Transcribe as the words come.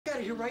Out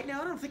of here right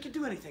now. I don't think you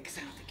do anything because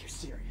I don't think you're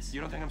serious.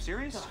 You don't think I'm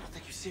serious? No, I don't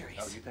think you're serious.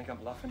 Oh, you think I'm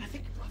bluffing? I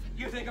think you're bluffing.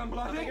 You think I'm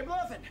bluffing? I think you're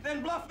bluffing.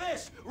 Then bluff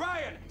this.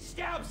 Ryan,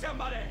 stab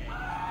somebody.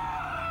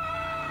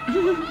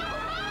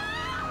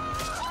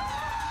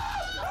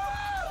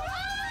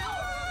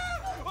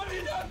 What have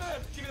you done, man?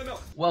 Give me the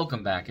milk.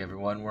 Welcome back,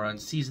 everyone. We're on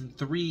Season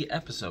 3,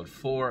 Episode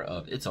 4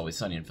 of It's Always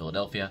Sunny in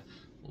Philadelphia.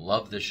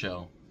 Love this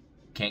show.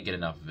 Can't get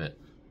enough of it.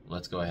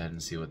 Let's go ahead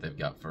and see what they've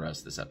got for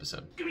us this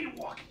episode. Give me the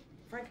walkie.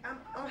 Frank,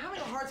 I'm having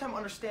a hard time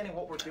understanding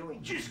what we're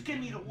doing. Just give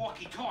me the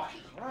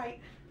walkie-talkie. All right.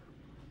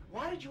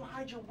 Why did you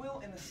hide your will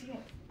in the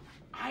ceiling?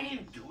 I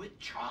didn't do it.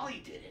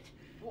 Charlie did it.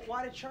 Well,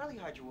 why did Charlie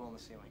hide your will in the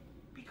ceiling?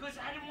 Because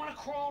I didn't want to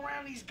crawl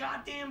around these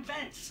goddamn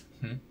vents.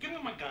 Give me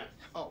my gun.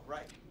 Oh,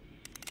 right.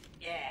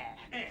 Yeah.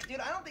 Dude,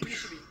 I don't think you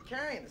should be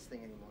carrying this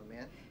thing anymore,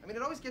 man. I mean,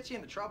 it always gets you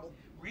into trouble.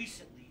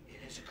 Recently,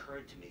 it has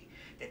occurred to me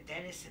that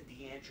Dennis and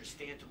Deandra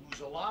stand to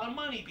lose a lot of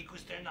money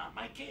because they're not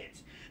my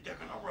kids. They're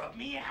gonna rub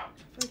me out. I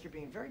feel like you're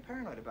being very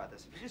paranoid about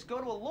this. If you just go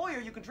to a lawyer,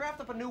 you can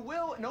draft up a new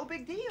will, no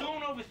big deal.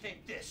 Don't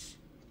overthink this.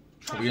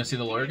 Are we gonna see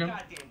the lawyer again?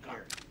 Goddamn gun.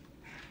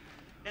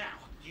 Now,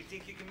 do you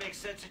think you can make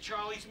sense of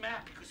Charlie's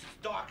map? Because it's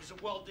dark as a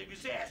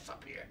well-digger's ass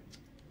up here.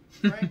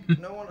 Frank,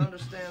 no one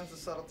understands the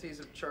subtleties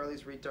of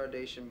Charlie's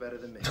retardation better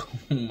than me.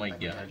 Oh my I can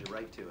god. add you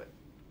right to it.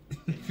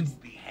 You'll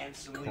be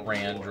handsomely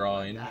Grand rewarded.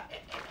 drawing.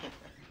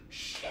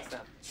 Shit.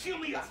 Stop. Seal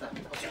me up. Stop.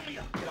 Seal me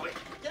up. Quick.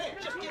 Get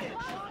in, just get in.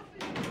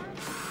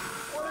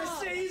 What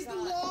I say is the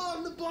law.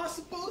 I'm the boss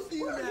of both of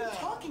you What are you now.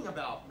 talking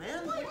about,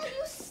 man? Why are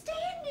you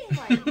standing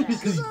like that? What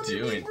is he I'm the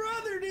doing? big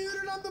brother, dude,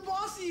 and I'm the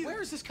boss of you.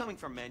 Where is this coming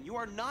from, man? You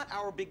are not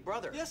our big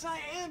brother. Yes, I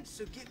am.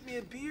 So get me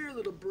a beer,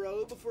 little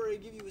bro, before I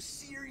give you a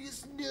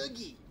serious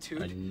noogie.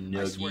 Dude,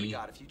 A I swear to noogie.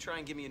 God, if you try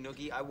and give me a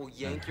noogie, I will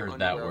yank heard your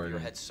that underwear over word your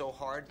head so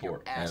hard,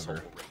 your asshole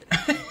forever.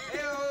 will rip it.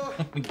 Heyo! Oh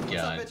my What's up,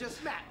 god.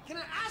 bitches? Matt, can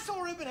an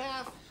asshole rip in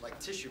half? Like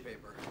tissue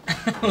paper.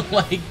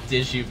 Like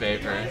tissue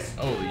paper.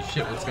 Holy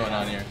shit, what's going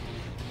on here?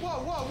 Whoa,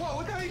 whoa, whoa!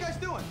 What the hell are you guys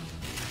doing?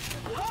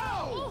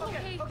 Whoa!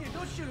 Okay,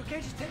 don't shoot, okay?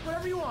 Just take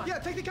whatever you want. Yeah,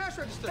 take the cash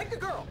register. Take the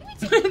girl.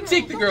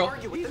 Take the girl.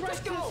 Argue with He's them. right,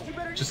 Just go. you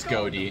better Just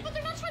go, D. But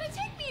they're not trying to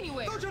take me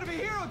anywhere. Don't try to be a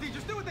hero, D.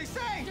 Just do what they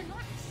say. They're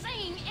not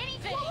saying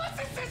anything. Well, what's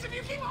the sense if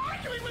you keep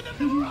arguing with them?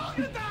 Then we're all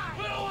gonna die.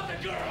 We don't want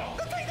the girl.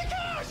 Then take the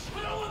cash.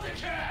 We don't want the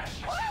cash.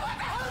 What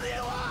the hell do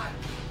you want?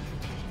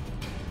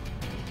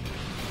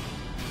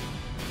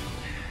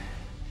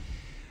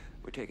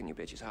 We're taking you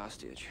bitches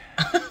hostage.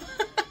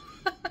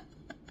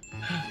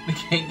 The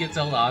gang gets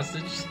held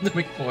hostage. The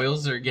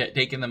McFoyles are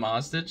taking them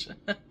hostage.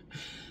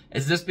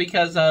 Is this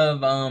because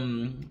of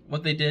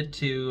what they did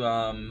to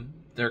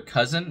their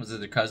cousin? Was it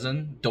their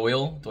cousin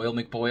Doyle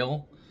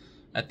McBoyle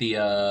at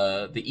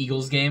the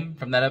Eagles game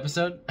from that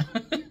episode?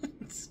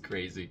 It's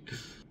crazy.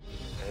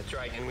 That's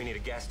right, and we need a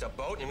gassed up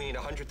boat, and we need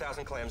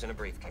 100,000 clams in a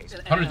briefcase.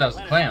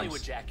 100,000 clams.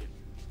 Hollywood jacket,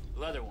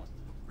 leather one,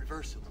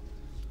 reversible.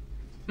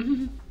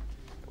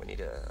 We need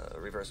a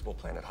reversible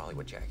Planet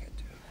Hollywood jacket,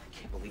 too. I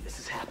can't believe this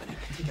is happening.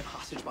 Taken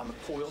hostage by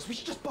McCoyles. We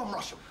should just bum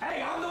rush them.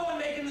 Hey, I'm the one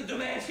making the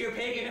demands here,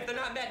 Pig, and if they're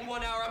not met in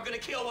 1 hour, I'm gonna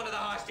kill one of the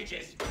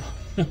hostages.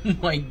 Oh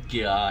my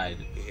god.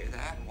 You hear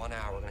that? In 1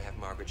 hour, we're gonna have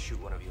Margaret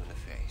shoot one of you in the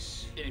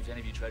face. And if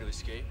any of you try to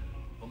escape,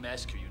 we'll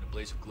massacre you in a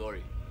blaze of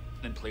glory,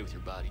 then play with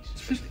your bodies.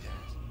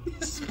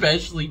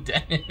 Especially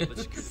Dennis. Especially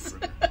Let's Dennis. secure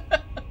the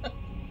perimeter.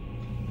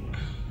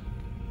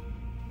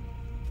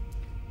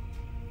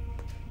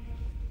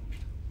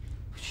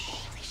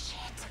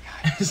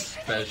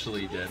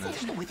 Especially Dennis.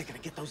 There's no way they're gonna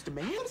get those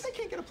demands. They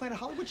can't get a Planet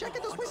Hollywood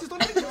jacket. Those places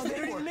don't even No, exist they don't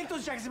anymore. even make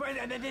those jackets,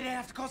 and then they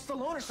have to call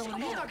Stallone or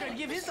someone. He's not gonna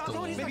give his thoughts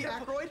on. He's Maybe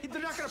not gonna. Aykroyd?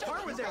 They're not gonna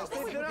part with theirs.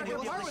 They're They're not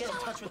gonna part with get in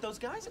theirs. touch with those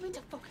guys. We need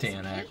to focus.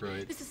 Dan okay?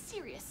 Aykroyd. This is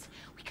serious.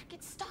 We could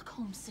get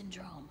Stockholm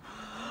syndrome.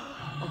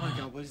 Oh my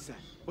God, what is that?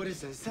 What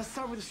is that? Does that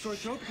start with a sore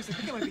throat? Because I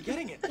think I might be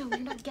getting it. No, you're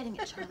not getting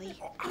it, Charlie.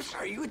 I'm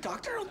sorry, are you a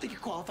doctor? I don't think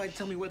you're qualified to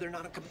tell me whether or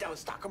not I'm coming down with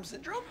Stockholm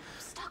syndrome.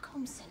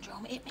 Stockholm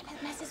syndrome, it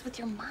messes with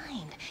your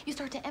mind. You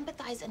start to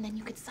empathize and then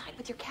you could side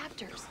with your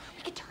captors.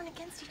 We could turn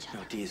against each other.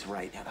 No, Dee is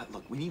right. Now,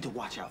 look, we need to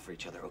watch out for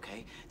each other,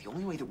 okay? The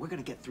only way that we're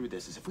gonna get through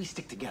this is if we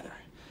stick together.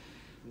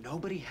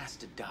 Nobody has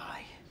to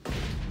die.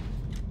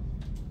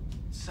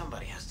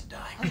 Somebody has to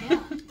die. Oh,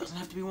 yeah. Doesn't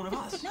have to be one of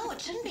us. No,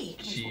 it shouldn't be.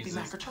 It will be Jesus.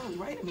 Mac or Charlie,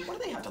 right? I mean, what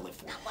do they have to live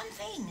for? Not one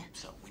thing.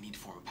 So we need to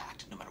form a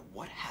pact. No matter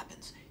what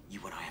happens, you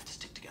and I have to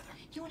stick together.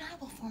 You and I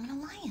will form an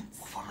alliance.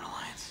 We'll form an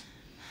alliance.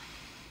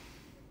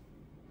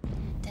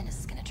 Dennis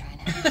is gonna try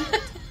and end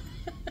it.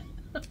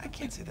 I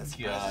can't say that's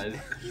God.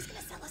 He's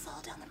gonna sell us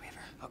all down the river.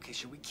 Okay,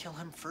 should we kill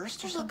him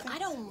first or Look, something? I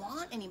don't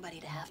want anybody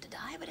to have to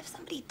die, but if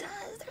somebody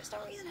does, there's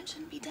no reason it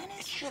shouldn't be Dennis.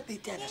 It should be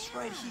Dennis, Yeah.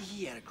 right?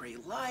 He had a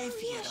great life.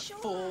 He Yeah, had a sure.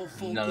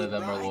 full None of good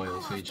them are ride.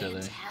 loyal to Oh, each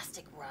other.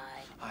 fantastic ride.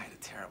 I had a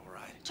terrible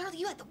ride. Charlie,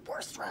 you had the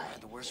worst ride.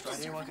 had the worst you ride.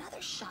 deserve Anyone could-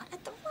 another shot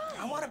at the ride.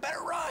 I want a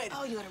better ride.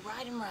 Oh, you had a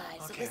ride and ride.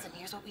 So Okay. listen,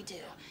 here's what we do.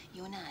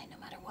 You and I, no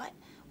matter what,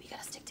 we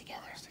gotta stick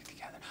together. Stick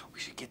together. We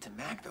should get to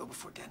Mac though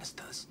before Dennis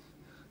does.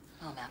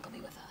 Oh, Mac will be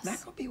with us.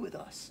 Mac will be with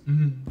us.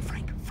 Mhm.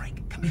 Frank,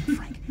 come here,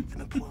 Frank.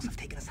 The McPoyles have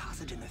taken us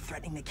hostage and they're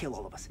threatening to kill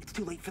all of us. It's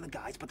too late for the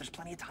guys, but there's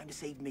plenty of time to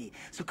save me.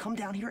 So come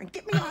down here and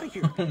get me out of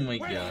here. Oh my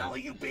Where the hell god.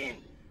 have you been?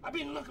 I've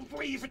been looking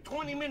for you for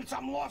 20 minutes.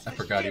 I'm lost. I as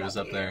forgot he shit was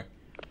up here. there.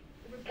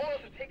 The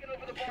McPoyles have taken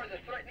over the bar. They're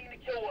threatening to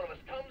kill one of us.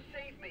 Come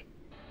save me.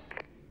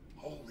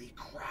 Holy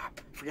crap.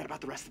 Forget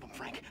about the rest of them,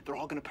 Frank. They're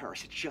all gonna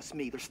perish. It's just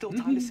me. There's still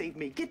time to save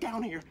me. Get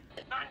down here.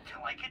 Not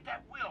until I get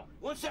that will.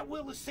 Once that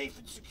will is safe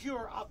and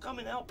secure, I'll come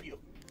and help you.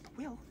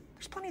 Will,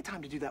 there's plenty of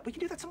time to do that. We can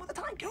do that some other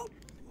time, dude.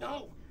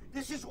 No,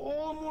 this is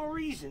all the more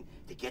reason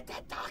to get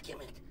that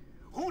document.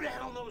 Who the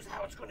hell knows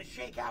how it's gonna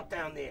shake out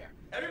down there?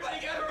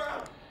 Everybody get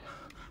around!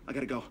 I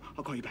gotta go.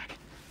 I'll call you back.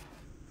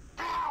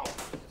 Ow!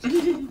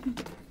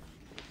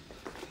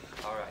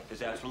 All right,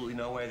 there's absolutely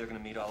no way they're gonna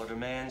meet all our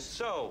demands.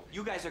 So,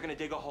 you guys are gonna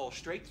dig a hole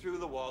straight through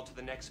the wall to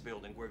the next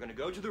building. We're gonna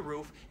go to the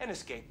roof and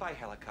escape by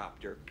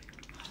helicopter.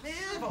 Man,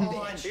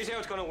 Here's how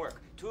it's gonna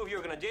work. 2 of you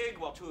are gonna dig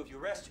while 2 of you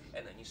rest,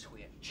 and then you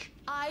switch.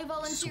 I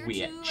volunteer to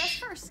Switch. rest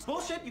first.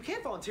 Bullshit, you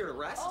can't volunteer to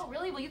rest. Oh,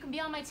 really? Well, you can be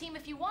on my team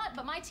if you want,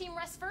 but my team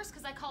rests first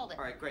because I called it.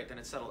 All right, great, then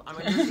it's settled. I'm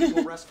on your team.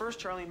 We'll rest first.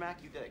 Charlie and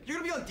Mac, you dig. You're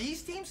gonna be on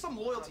D's team? Some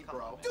loyalty,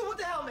 bro. Dude, what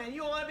the hell, man?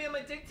 You don't want to be on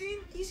my dig team?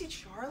 Easy,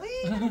 Charlie.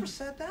 I never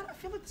said that. I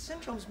feel like the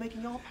syndrome's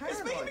making y'all paranoid.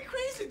 It's making me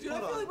crazy, dude.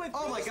 Hold I feel on. like my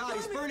Oh my throat's god,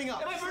 he's stunning. burning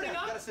up. Am I burning Sit down.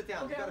 up? You gotta sit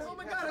down. Okay, You gotta oh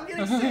my sit god, down. I'm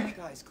getting sick.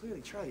 Guys,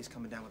 clearly Charlie's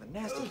coming down with a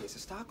nasty case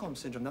of Stockholm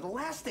syndrome. Now, the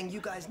last thing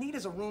you guys need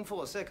is a room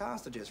full of sick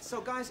hostages. So,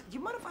 guys, you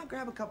mind if I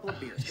grab a couple of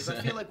beers? Because I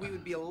feel like we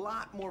would be a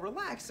lot more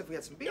relaxed if we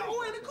had some beers.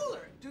 Oh, and a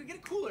cooler. Dude, get a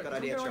cooler. Good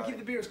idea, We're gonna Charlie. keep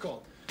the beers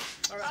cold.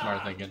 All right.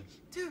 Smart thinking.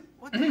 Dude,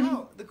 what the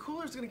hell? The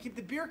cooler's gonna keep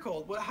the beer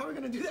cold. How are we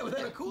gonna do that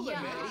without a cooler,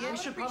 Yeah, man? I we would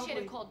should appreciate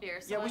probably- a cold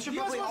beer. So Yeah, we should You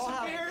guys probably want all some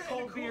have beer and a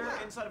cold beer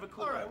cooler? inside of a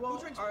cooler. All right, well, Who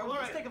drinks all right, cold?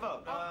 well, Let's take a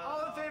vote.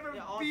 all in favor?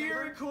 yeah, all in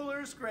Beer, favor?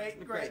 coolers,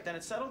 great. Great, then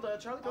it's settled.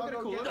 Charlie, go I'll get a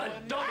go cooler.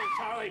 get Double,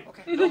 Charlie.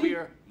 Okay. No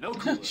beer, no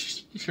cooler.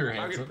 Sure, Margaret,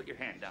 handsome. put your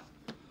hand down.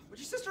 But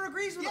your sister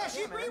agrees with Yeah, us.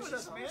 she agreed man. with She's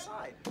us, on man. our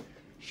side.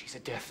 She's a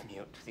deaf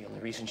mute. The only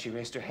reason she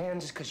raised her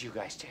hands is because you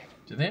guys did.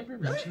 Did they ever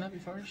mention that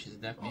before? She's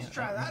definitely. Let's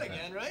try that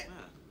again, right?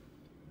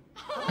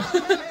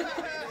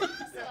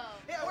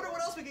 Hey, I wonder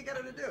what else we could get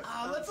her to do.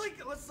 Let's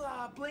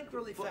blink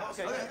really fast.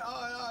 Okay.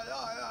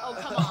 Oh,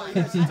 come on.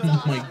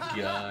 Oh my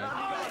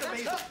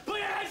god. Put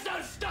your hands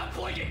down, stop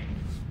blinking!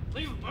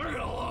 Leave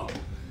Margaret alone.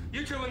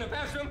 You two in the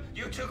bathroom,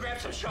 you two grab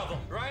some shovel.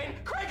 Ryan,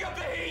 crank up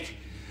the heat!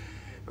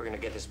 We're gonna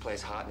get this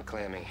place hot and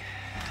clammy.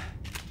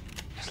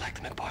 Just like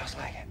the McBoyles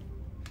like it.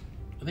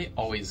 They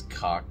always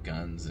cock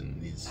guns in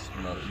these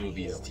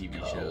movies, TV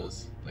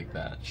shows like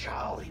that.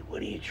 Charlie,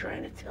 what are you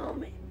trying to tell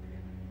me?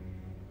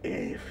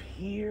 If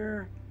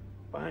here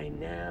by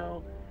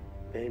now,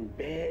 then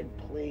bad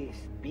place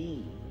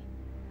B,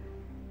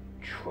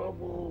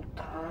 trouble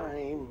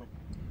time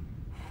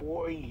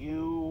for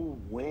you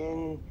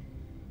when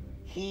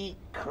he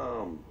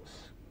comes.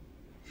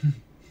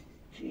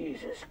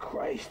 Jesus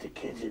Christ, the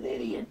kid's an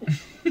idiot.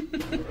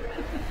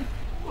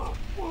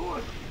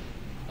 What?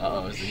 Uh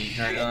oh, is the heat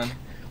turned on?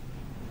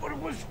 What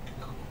was...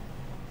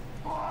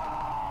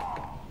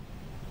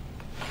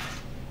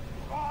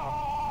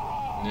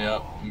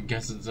 Yep, I'm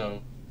guessing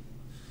so.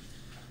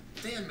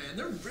 Damn, man,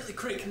 they're really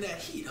cranking that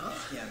heat, huh?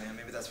 Yeah, man,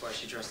 maybe that's why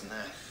she dressed in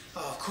that. Oh,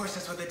 of course,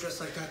 that's why they dress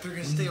like that. They're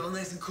gonna stay all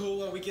nice and cool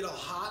while we get all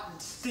hot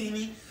and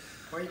steamy.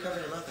 Why are you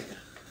covering your mouth again?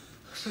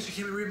 So she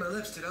can't read my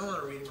lips, dude. I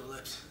want to read my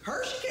lips.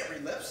 Her? She can't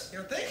read lips. You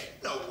don't think?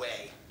 No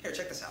way. Here,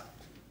 check this out.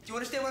 Do you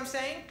understand what I'm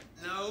saying?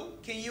 No.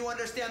 Can you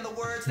understand the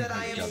words that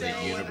I am Got the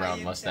saying?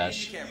 unibrow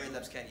mustache. You can't read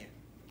lips, can you?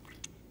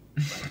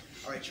 Right.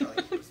 All right,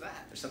 Charlie. What's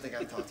that? There's something I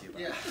gotta talk to you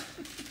about. Yeah.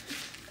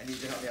 I need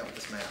you to help me out with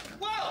this map.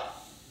 Whoa!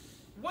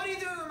 What are you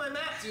doing with my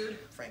map, dude?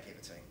 Frank gave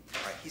it to me.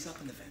 All right, he's up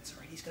in the vents, all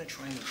right? He's gonna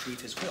try and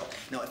retrieve his will.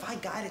 Now, if I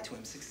guide it to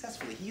him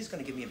successfully, he's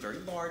gonna give me a very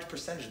large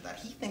percentage of that.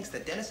 He thinks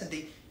that Dennis and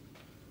Dee...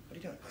 What are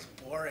you doing? That's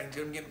boring,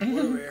 dude. I'm getting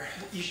bored over here.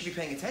 You should be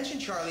paying attention,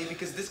 Charlie,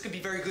 because this could be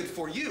very good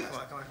for you. Come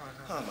on.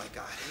 Oh, my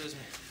God. Lose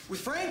me. With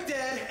Frank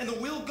dead and the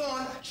will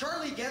gone,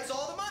 Charlie gets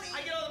all the money.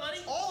 I get all the money?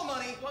 All the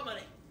money. What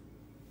money?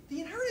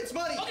 The inheritance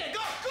money. Okay, go.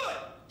 Good.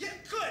 Yeah,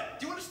 Good.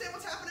 Do you understand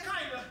what's happening?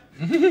 Kinda.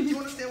 Do you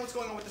understand what's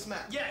going on with this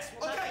map? Yes.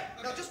 Okay,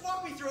 now just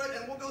walk me through it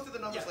and we'll go through the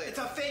numbers later. It's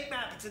a fake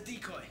map. It's a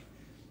decoy.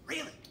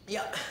 Really?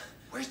 Yeah.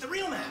 Where's the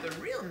real map? The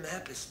real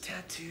map is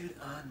tattooed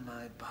on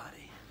my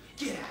body.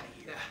 Get out of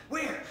here. Yeah.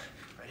 Where?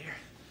 Right here.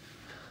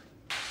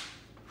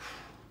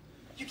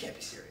 You can't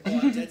be serious. Oh,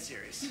 I'm dead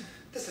serious.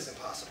 This isn't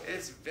possible.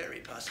 It's very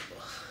possible.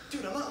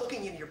 Dude, I'm not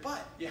looking in your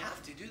butt. You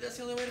have to, dude. That's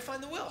the only way to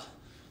find the will.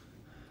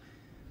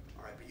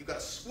 All right, but you gotta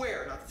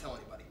swear not to tell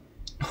anybody.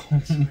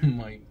 Oh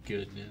my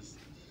goodness.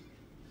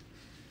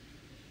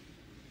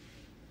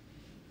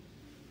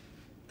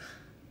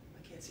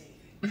 I can't see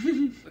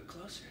anything. Look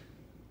closer.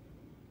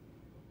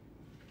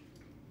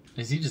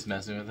 Is he just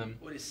messing with him?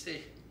 What do you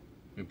see?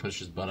 We push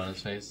his butt on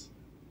his face.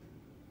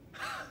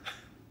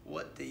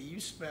 What do you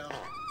smell?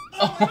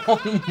 Oh my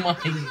god.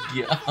 What do you think?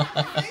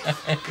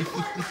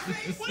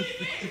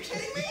 Are you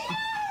kidding me?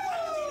 Why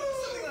would you do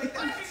something like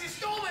that? Because you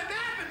stole my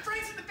map and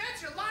Frank's in the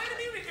bench. You're lying to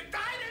me. We could die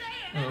today.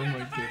 Oh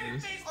my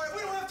goodness. All right,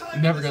 we don't have time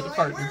Never got the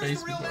partner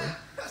base before.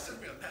 That's a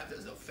real map.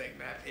 There's no fake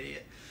map,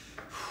 idiot.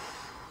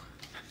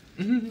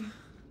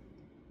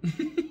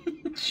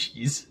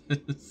 Jesus.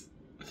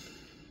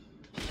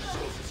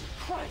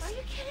 Christ. Are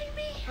you kidding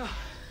me?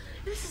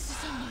 This is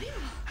just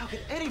unbelievable. How could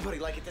anybody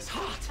like it this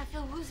hot? I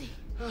feel woozy.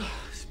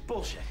 It's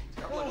bullshit.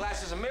 Couple of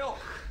glasses of milk.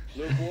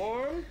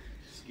 Lukewarm?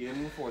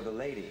 Skim for the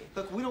lady.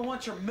 Look, we don't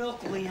want your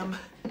milk, Liam.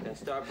 Then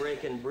start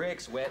breaking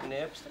bricks, wet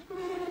nips.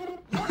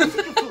 You're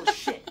full of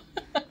shit.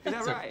 Is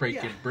that Start right?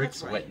 breaking Yeah, bricks,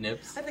 that's right. wet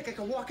nips. I think I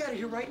can walk out of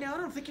here right now. I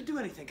don't think you do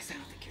anything, because I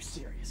don't think you're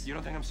serious. You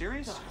don't think I'm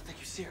serious? No, I don't think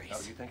you're serious.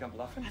 Oh, you think I'm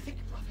bluffing? I think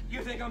you're bluffing.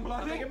 You think I'm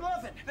bluffing? I think you're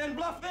bluffing. Then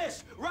bluff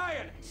this.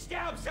 Ryan,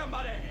 stab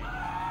somebody.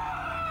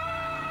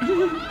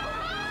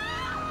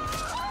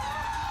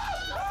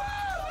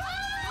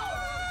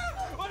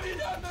 What have you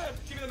done, man?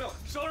 Give me the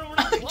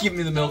milk. Give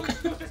me the milk. You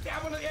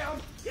stab one of them.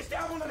 You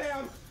stab one of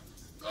them.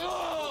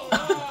 Oh,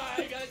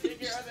 I gotta take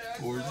care of that.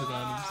 Pours it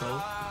on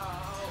himself.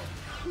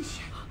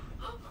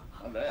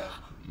 I'm bad.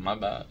 My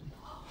bad.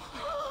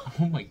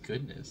 Oh my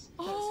goodness.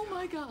 Oh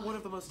my god. One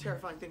of the most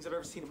terrifying things I've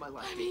ever seen in my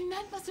life. I mean,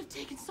 that must have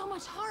taken so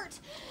much heart.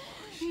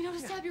 You know, to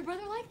stab your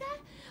brother like that?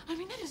 I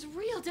mean, that is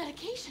real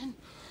dedication.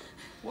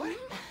 What?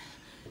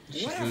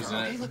 She's Whatever. losing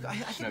Okay, it. look, I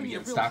She's think gonna we be need a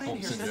getting real plan Stockholm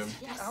here. syndrome.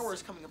 That hour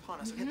is coming upon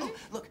us. Okay, oh,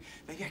 look,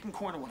 maybe I can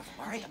corner one of them.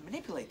 All right, and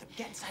manipulate them,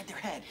 get inside their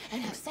head,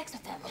 And have sex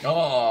with them.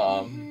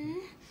 Oh.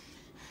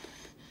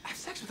 have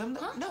sex with them.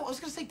 No, I was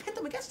gonna say pit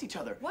them against each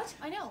other. What?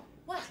 I know.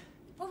 What?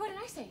 What did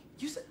I say?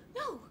 You said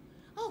No.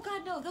 Oh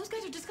god, no. Those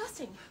guys are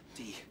disgusting.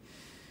 D.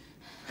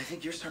 I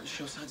think you're starting to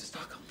show signs of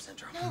Stockholm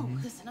syndrome. No,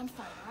 listen, I'm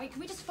fine, all right? Can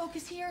we just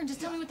focus here and just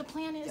tell me what the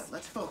plan is? Yeah,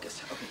 let's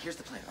focus. Okay, here's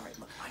the plan. All right,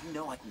 look, I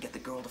know I can get the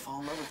girl to fall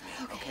in love with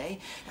me, okay?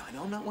 Now, I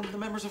know I'm not one of the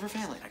members of her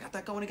family. I got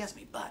that going against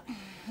me, but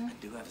I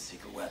do have a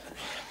secret weapon.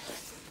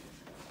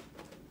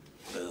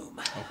 Boom.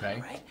 Okay.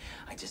 All right?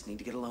 I just need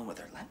to get alone with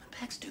her. Let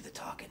my pecs do the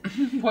talking.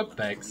 What When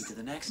we pecs? lead to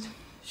the next,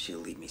 she'll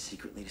lead me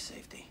secretly to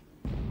safety.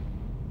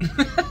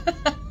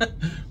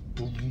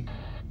 Boom.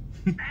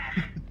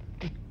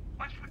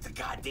 What's with the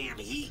goddamn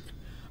heat?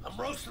 I'm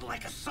roasting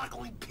like a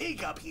suckling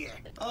pig up here.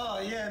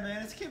 Oh, yeah,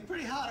 man. It's getting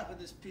pretty hot up in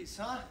this piece,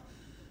 huh?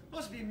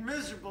 Must be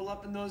miserable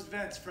up in those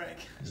vents, Frank.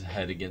 His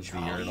head against the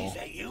Charlie, urinal. is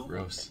that you?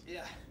 Gross.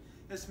 Yeah,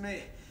 it's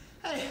me.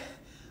 Hey,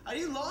 are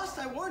you lost?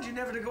 I warned you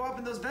never to go up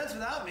in those vents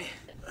without me.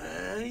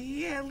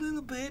 Yeah, a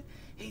little bit.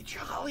 Hey,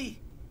 Charlie,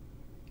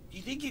 do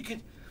you think you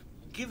could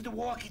give the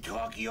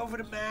walkie-talkie over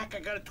to Mac?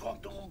 I gotta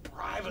talk to him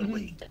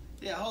privately.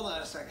 Yeah, hold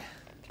on a second.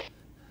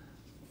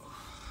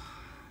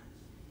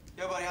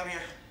 Yo, buddy, I'm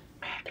here.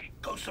 Mac,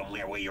 go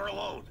somewhere where you're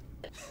alone.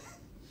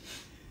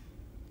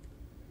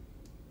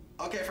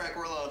 Okay, Frank,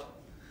 we're alone.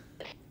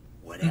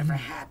 Whatever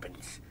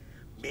happens,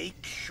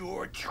 make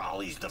sure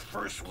Charlie's the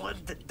first one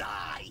to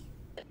die.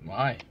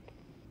 Why?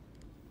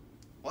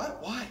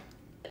 What? Why?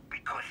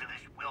 Because of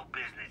this will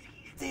business,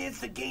 he stands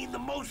to gain the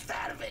most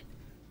out of it.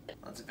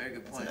 That's a very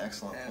good point.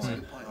 That's an Excellent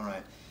excellent point. point. Good point.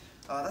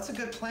 All right. That's a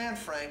good plan,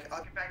 Frank.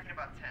 I'll get back to you in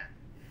about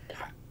 10.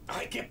 All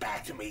right, get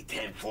back to me,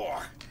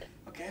 10-4.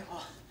 Okay,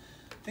 well,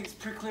 I think it's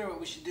pretty clear what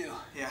we should do.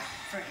 Yeah.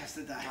 Frank has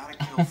to die. Gotta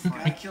kill Frank.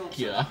 Gotta kill him.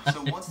 Yeah.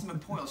 So once the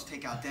McPoyles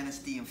take out Dennis,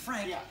 D, and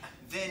Frank, Yeah.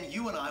 then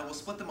you and I will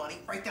split the money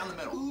right down the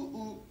middle.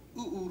 Ooh,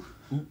 ooh, ooh.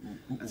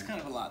 That's kind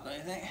of a lot, don't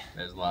you think?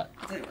 There's a lot.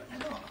 I'll tell you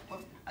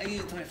what, I give you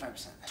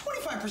 25%.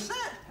 25%?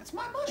 That's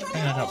my money.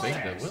 Depending on how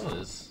big the will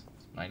is,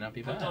 might not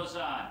be Put bad. those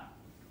on.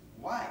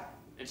 Why?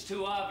 It's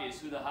too obvious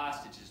who the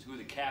hostages, who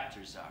the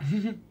captors are.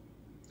 It's gonna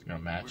We're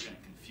match. gonna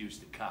confuse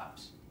the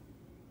cops.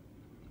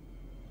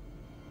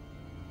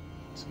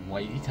 Some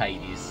whitey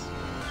tighties.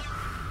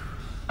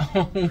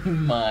 Oh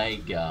my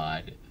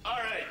god. All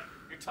right,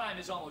 your time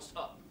is almost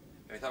up.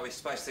 We thought we'd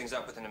spice things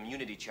up with an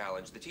immunity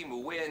challenge. The team who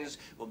wins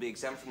will be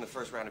exempt from the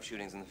first round of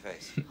shootings in the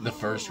face. The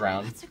first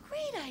round. That's a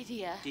great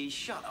idea. D,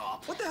 shut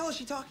up. What the hell is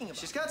she talking about?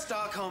 She's got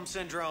Stockholm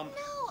syndrome.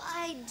 No,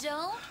 I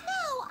don't.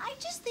 No, I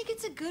just think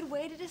it's a good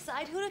way to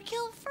decide who to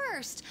kill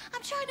first.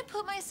 I'm trying to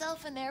put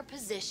myself in their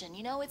position.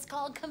 You know, it's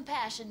called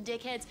compassion,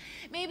 dickheads.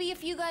 Maybe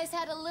if you guys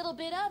had a little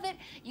bit of it,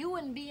 you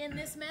wouldn't be in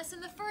this mess in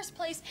the first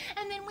place,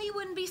 and then we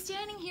wouldn't be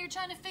standing here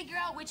trying to figure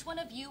out which one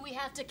of you we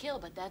have to kill.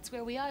 But that's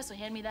where we are, so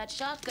hand me that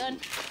shotgun.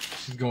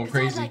 She's going 'Cause I'd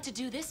crazy. like to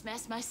do this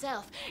mess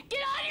myself. Get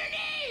on your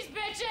knees,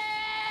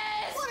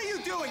 bitches! What are you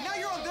doing? Now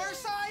you're on their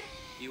side?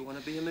 You want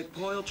to be a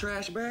McPoyle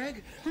trash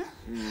bag? If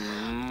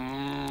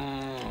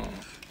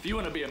you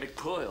want to be a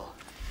McPoyle,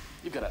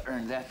 you gotta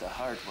earn that the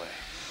hard way.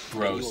 You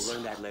will Gross.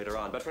 learn that later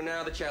on. But for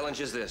now, the challenge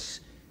is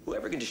this.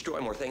 Whoever can destroy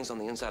more things on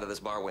the inside of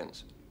this bar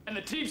wins. And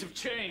the teams have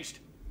changed.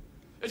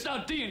 It's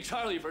now D and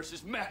Charlie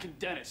versus Mac and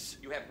Dennis.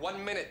 You have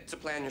 1 minute to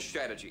plan your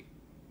strategy.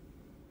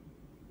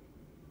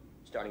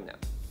 Starting now.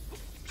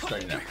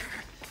 Starting now. All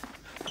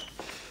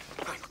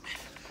right,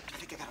 I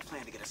think I got a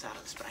plan to get us out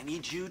of this, but I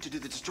need you to do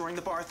the destroying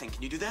the bar thing.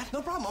 Can you do that?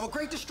 No problem. I'm a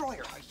great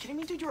destroyer. Are you kidding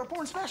me, dude? You're a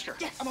born smasher.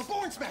 Yes, I'm a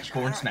born smasher.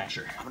 Corn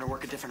smasher. I'm gonna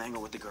work a different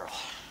angle with the girl.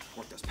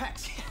 Work those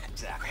pecs.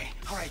 Exactly.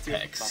 All right, dude.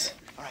 Pecs. Love it.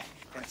 All right,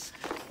 Dennis.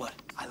 What?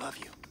 I love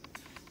you.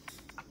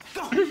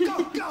 Go,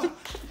 go, go!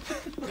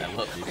 I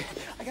love you.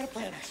 I got a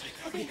plan, actually.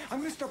 Okay, I'm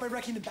gonna start by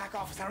wrecking the back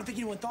office. I don't think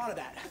anyone thought of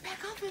that. The back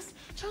office?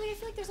 Charlie, I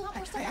feel like there's a lot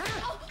more stuff.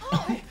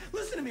 Hey,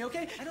 listen to me,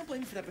 okay? I don't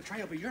blame you for that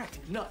betrayal, but you're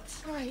acting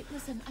nuts. All right,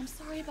 listen, I'm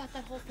sorry about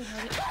that whole thing.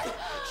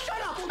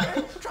 Shut up,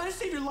 okay? I'm trying to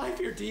save your life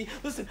here, D.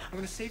 Listen, I'm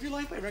gonna save your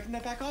life by wrecking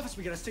that back office.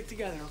 We gotta stick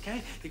together,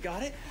 okay? You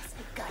got it? Yes,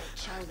 I got it,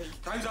 Charlie.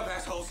 Time's up,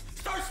 assholes.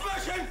 Start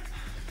smashing!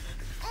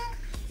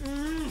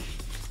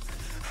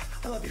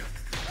 I love you.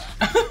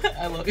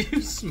 I love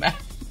you, smack.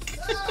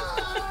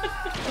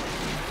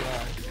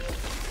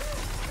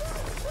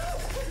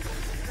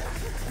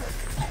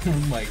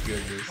 Oh my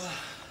goodness.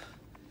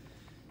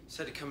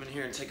 Said to come in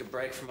here and take a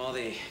break from all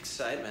the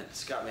excitement.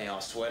 It's got me all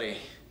sweaty.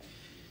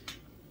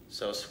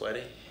 So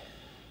sweaty.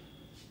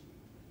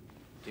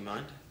 Do you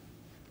mind?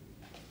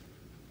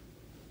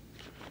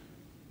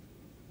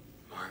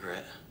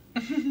 Margaret.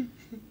 You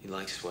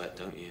like sweat,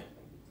 don't you?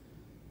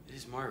 It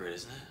is Margaret,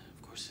 isn't it?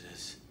 Of course it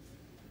is.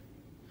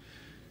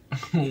 Oh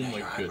You know, my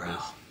your goodness.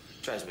 eyebrow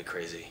drives me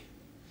crazy.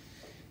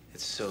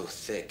 It's so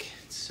thick.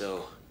 It's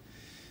so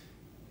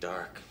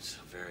dark. So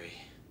very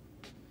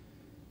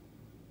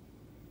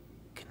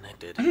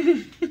connected. You're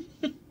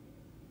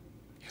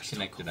a stone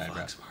Connected cold eyebrow.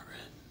 fox, Margaret.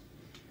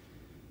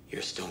 You're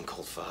a stone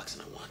cold fox,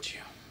 and I want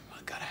you. I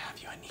gotta have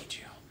you. I need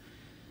you.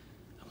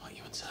 I want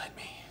you inside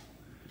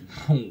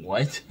me.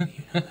 What? You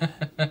know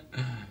that,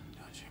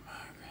 don't you,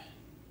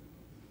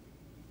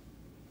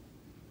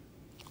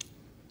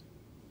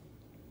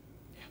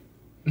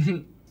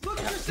 Margaret? Look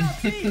at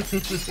yourself, D! Turn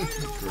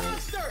into a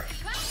monster!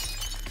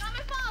 Not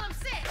my fault, I'm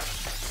sick.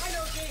 I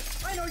know, D.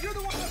 I know, you're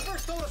the one that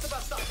first told us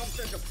about Stockholm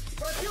Syndrome.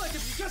 But I feel like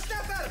if you just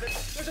snap out of it,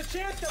 there's a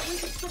chance that we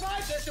can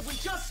survive this if we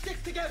just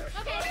stick together.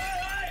 Okay.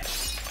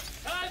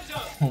 Time's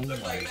up! Oh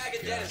Looks like my Mag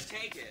and God. Dennis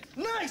taken.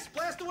 Nice!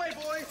 Blast away,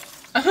 boys!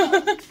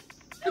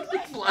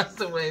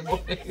 Blast away, boys.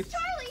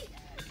 Charlie!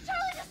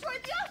 Charlie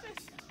destroyed the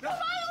office! Oh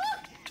my,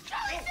 look!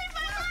 Charlie saved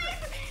my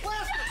life!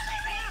 Blast it!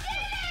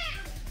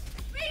 Charlie,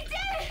 we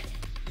did it!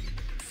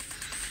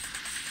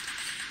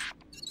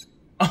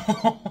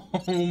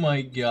 Oh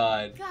my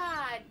God.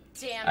 God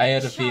damn it, I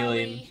had a Charlie.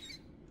 feeling.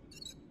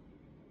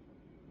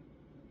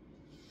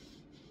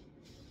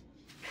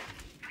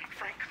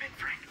 Frank, come in,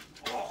 Frank.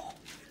 Oh.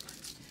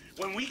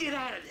 When we get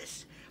out of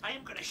this, I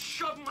am gonna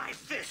shove my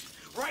fist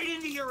right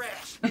into your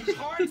ass,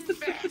 hard and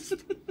fast.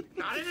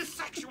 Not in a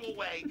sexual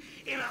way,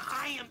 in a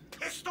I am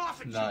pissed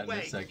off at Not you in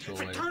a way. sexual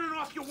for way. turning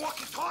off your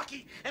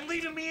walkie-talkie and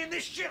leaving me in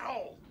this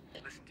shithole.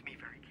 Listen to me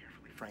very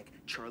carefully, Frank.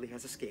 Charlie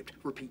has escaped.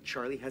 Repeat,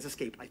 Charlie has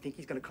escaped. I think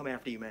he's gonna come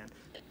after you, man.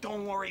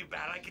 Don't worry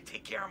about it. I can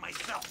take care of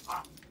myself.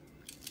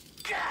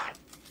 God,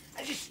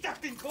 I just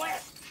stepped in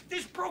glass.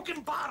 There's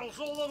broken bottles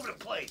all over the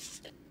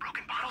place.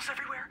 Broken bottles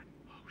everywhere?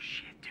 Oh,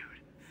 shit, dude.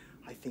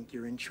 I think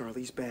you're in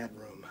Charlie's bad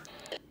room.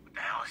 What the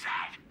hell is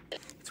that?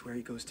 It's where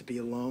he goes to be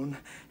alone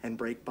and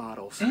break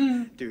bottles.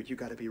 Dude, you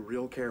gotta be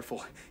real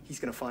careful. He's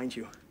gonna find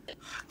you.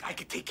 I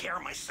can take care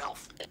of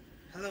myself.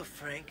 Hello,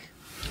 Frank.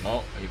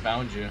 Oh, he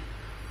found you.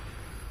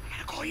 I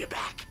gotta call you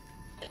back.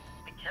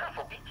 Be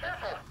careful, be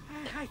careful.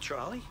 Hi,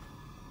 Charlie.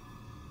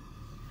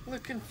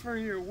 Looking for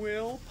your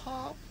will,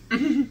 Pop?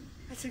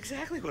 That's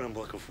exactly what I'm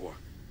looking for.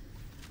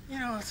 You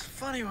know, it's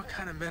funny what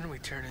kind of men we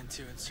turn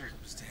into in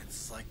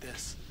circumstances like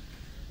this.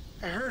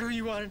 I heard who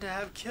you wanted to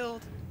have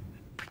killed.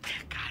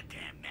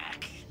 Goddamn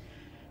Mac.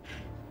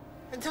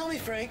 And tell me,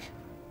 Frank,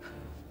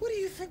 what do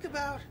you think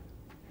about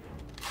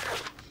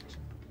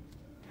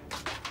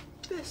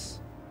this?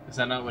 Is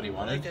that not what he I like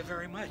wanted? that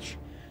very much.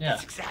 Yeah.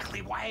 That's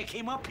exactly why I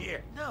came up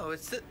here. No,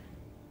 it's the...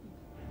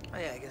 Oh,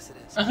 yeah, I guess it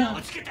is. Now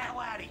let's get the hell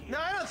out of here. No,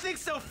 I don't think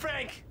so,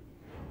 Frank.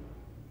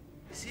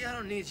 You see, I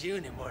don't need you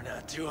anymore now,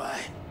 do I?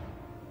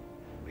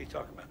 What are you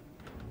talking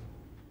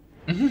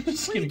about?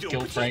 Just What are you gonna doing?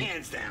 kill Put Frank. your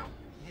hands down.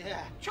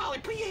 Yeah. Charlie,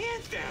 put your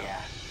hands down.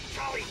 Yeah.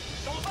 Charlie,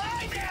 don't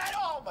lie, Dad.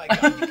 Oh, my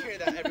God, you carry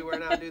that everywhere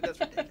now, dude. That's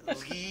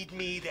ridiculous. Lead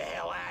me the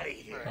hell out of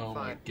here. Oh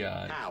my Fine.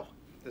 God. How?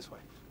 This way.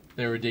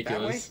 They're That way?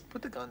 ridiculous.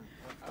 Put the gun.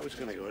 I was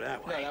gonna go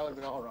that No, way. that would have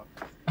been all wrong.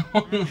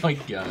 Oh my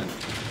God.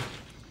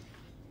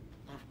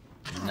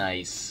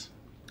 Nice.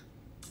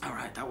 All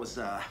right, that was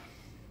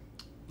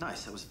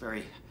nice. That was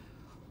very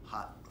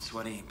hot,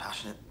 sweaty,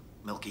 passionate,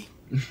 milky.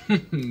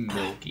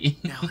 Milky.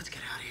 Now let's get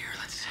out of here.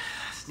 Let's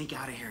sneak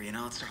out of here. You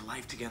know, let's start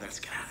life together. Let's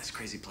get out of this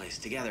crazy place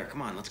together.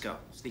 Come on, let's go.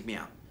 Sneak me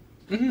out.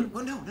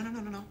 Well, no.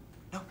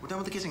 No, we're done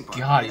with the kissing part.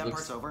 God, he that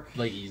looks part's over.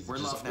 like he's we're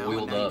in just love now,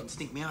 oiled and now you up. can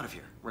sneak me out of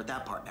here. We're at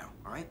that part now.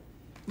 All right?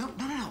 No.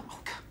 Oh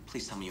God,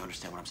 please tell me you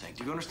understand what I'm saying.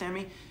 Do you understand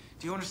me?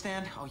 Do you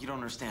understand? Oh, you don't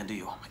understand, do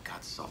you? Oh my God,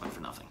 this is all been for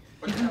nothing.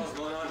 What the hell's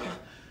going on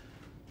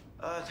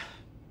here?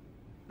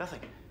 Nothing.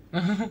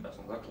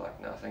 Doesn't look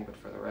like nothing, but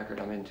for the record,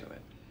 I'm into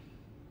it.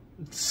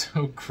 It's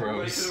so We're ready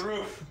gross. to the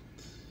roof.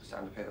 It's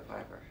time to pay the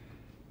piper.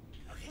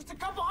 Just a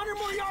couple hundred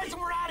more yards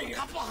and we're out of here. A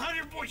couple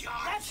hundred more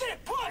yards. That's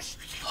it. Push.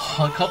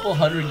 A couple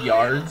 100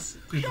 yards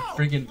through the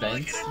friggin'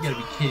 vents? You gotta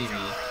be kidding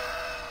me.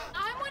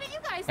 I'm one of you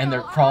guys. and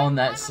they're crawling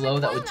that slow,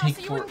 that would take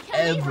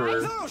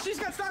forever. No, she's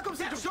got Stockholm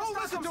syndrome. Don't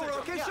listen to her,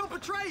 okay? She'll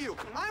betray you.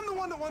 I'm the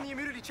one that won the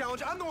immunity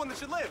challenge. I'm the one that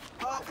should live.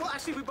 Well,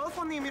 actually, we both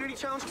won the immunity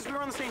challenge because we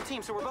were on the same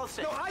team, so we're both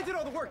safe. No, I did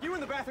all the work. You were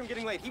in the bathroom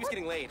getting laid. He was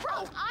getting laid. Bro,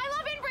 I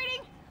love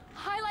inbreeding.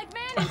 I like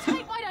men in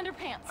tight white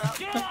underpants.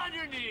 Get on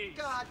your knees.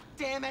 God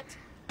damn it.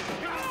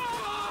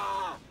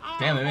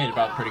 Damn, they made it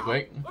about pretty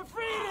quick. We're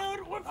free,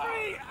 dude. We're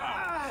free.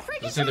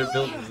 They say their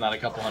building's not a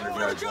couple hundred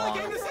yards long.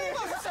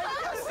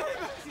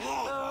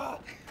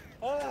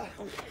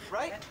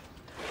 Right?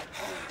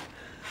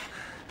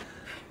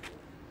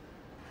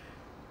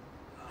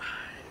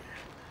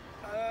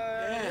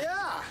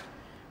 Yeah.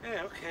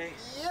 Yeah, okay.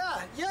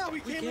 Yeah, we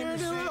came here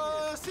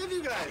to save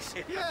you guys.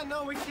 Yeah,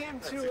 no, we came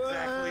to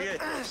exactly it.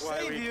 That's why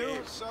save we you.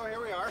 came. So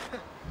here we are.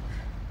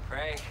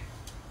 Frank,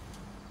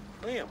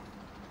 Liam.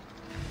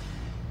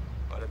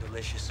 what a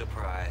delicious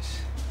surprise.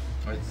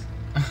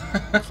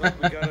 Looks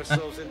like we got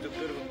ourselves into a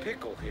bit of a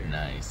pickle here.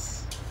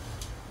 Nice.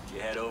 Did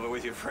you head over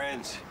with your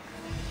friends?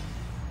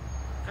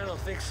 I don't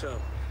think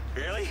so.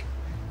 Really?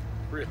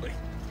 Really.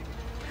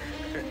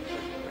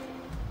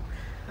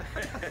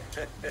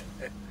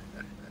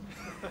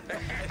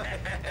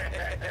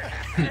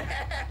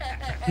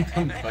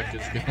 What the fuck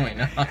is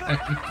going on?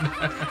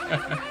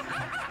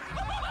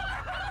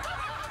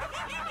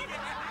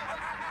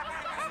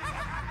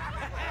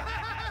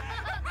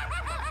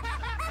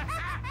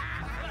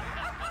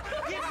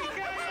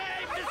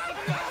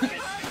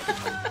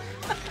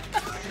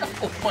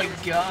 Oh my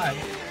god.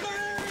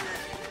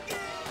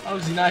 How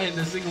is he not hitting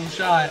a single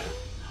shot?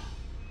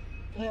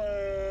 Oh,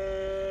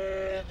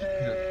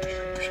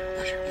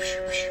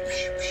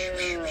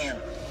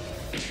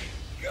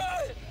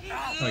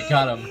 I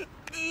got him.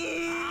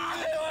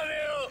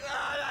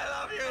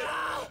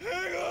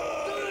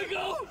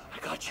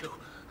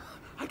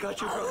 I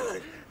got you,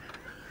 brother.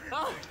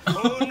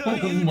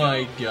 Oh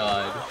my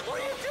god. What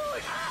are you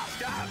doing?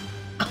 Stop.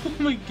 Oh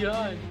my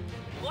god.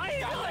 Why are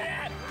you doing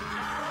that?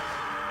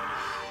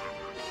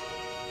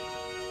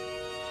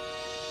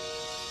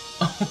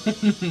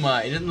 Oh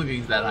my, it didn't look like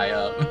he's that high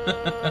up.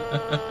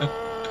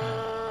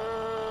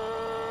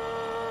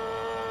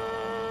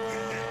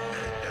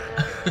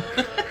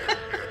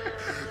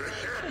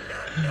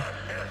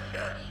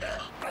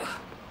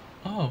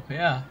 Oh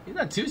yeah, he's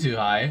not too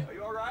high. Are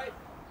you all right?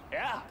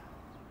 Yeah.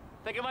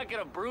 Think I might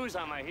get a bruise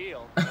on my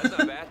heel. That's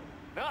not bad.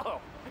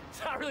 No,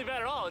 it's not really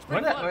bad at all. It's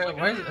Why, pretty fun.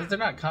 why is there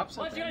not cops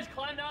Why up don't you there? guys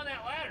climb down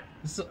that ladder?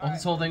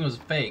 This whole thing was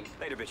fake.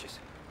 Later, bitches.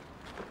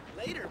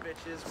 Later,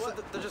 bitches. What?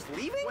 They're just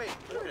leaving? Wait,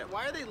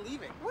 why are they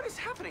leaving? What is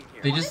happening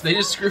here? They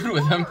just screwed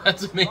with him.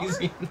 That's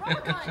amazing.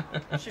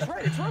 She's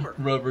right, it's rubber.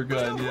 Rubber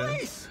There's gun, no yeah.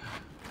 police.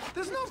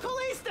 There's no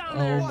police down Oh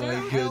there. my What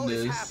the hell is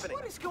goodness. happening?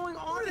 What is going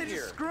on here? Are they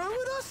just screwing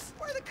with us?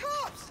 Where are the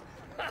cops?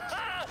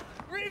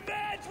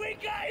 Revenge! We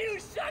got you,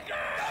 sucker!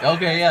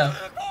 Okay, yeah.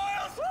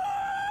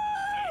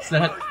 So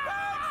that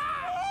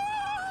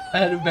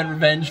had to have been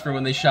revenge for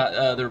when they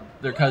shot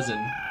their cousin.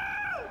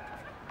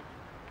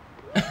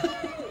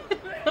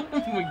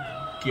 Oh my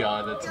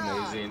god, that's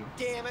amazing.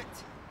 Damn it.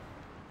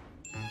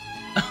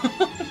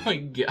 Oh my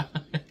god.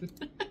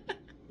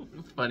 What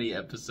a funny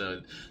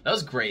episode. That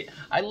was great.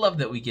 I love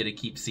that we get to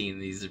keep seeing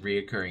these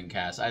reoccurring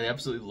casts. I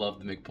absolutely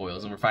love the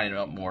McPoyles, and we're finding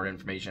out more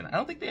information. I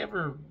don't think they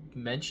ever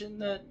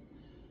mentioned that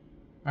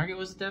Margaret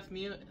was a deaf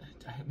mute.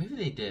 Maybe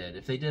they did.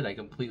 If they did, I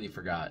completely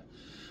forgot.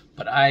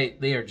 But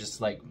they are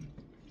just like,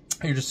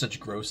 they're just such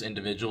gross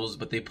individuals,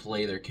 but they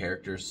play their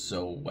characters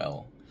so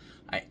well.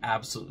 I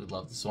absolutely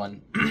love this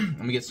one. I'm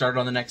going to get started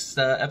on the next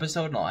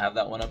episode, and I'll have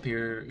that one up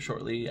here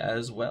shortly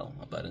as well.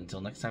 But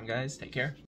until next time, guys, take care.